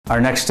Our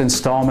next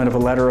installment of a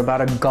letter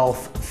about a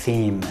golf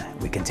theme.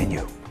 We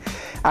continue.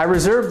 I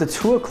reserved the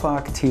 2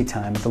 o'clock tee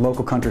time at the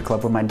local country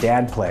club where my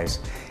dad plays,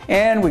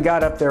 and we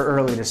got up there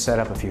early to set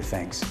up a few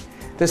things.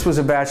 This was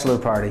a bachelor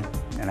party,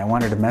 and I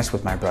wanted to mess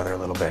with my brother a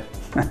little bit.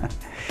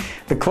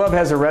 The club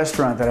has a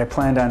restaurant that I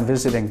planned on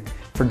visiting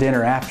for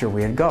dinner after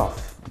we had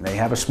golf. They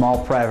have a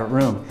small private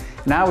room,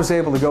 and I was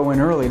able to go in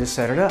early to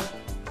set it up.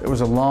 There was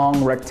a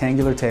long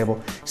rectangular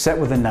table set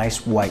with a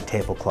nice white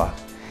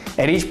tablecloth.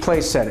 At each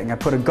place setting, I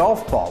put a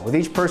golf ball with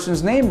each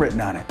person's name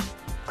written on it,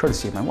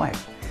 courtesy of my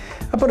wife.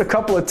 I put a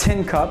couple of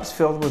tin cups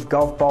filled with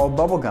golf ball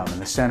bubble gum in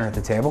the center of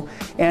the table,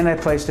 and I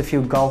placed a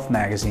few golf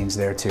magazines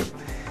there too.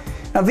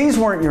 Now these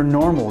weren't your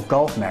normal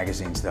golf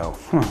magazines though.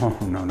 Oh,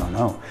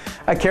 no.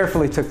 I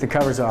carefully took the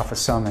covers off of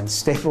some and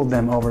stapled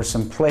them over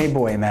some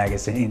Playboy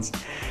magazines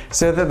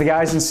so that the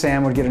guys and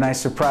Sam would get a nice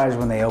surprise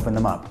when they opened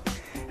them up.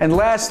 And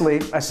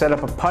lastly, I set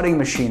up a putting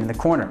machine in the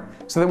corner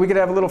so that we could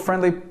have a little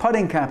friendly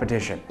putting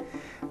competition.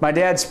 My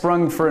dad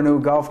sprung for a new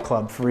golf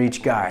club for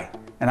each guy,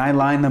 and I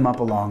lined them up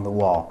along the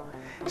wall.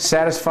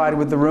 Satisfied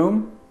with the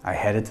room, I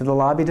headed to the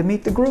lobby to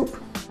meet the group.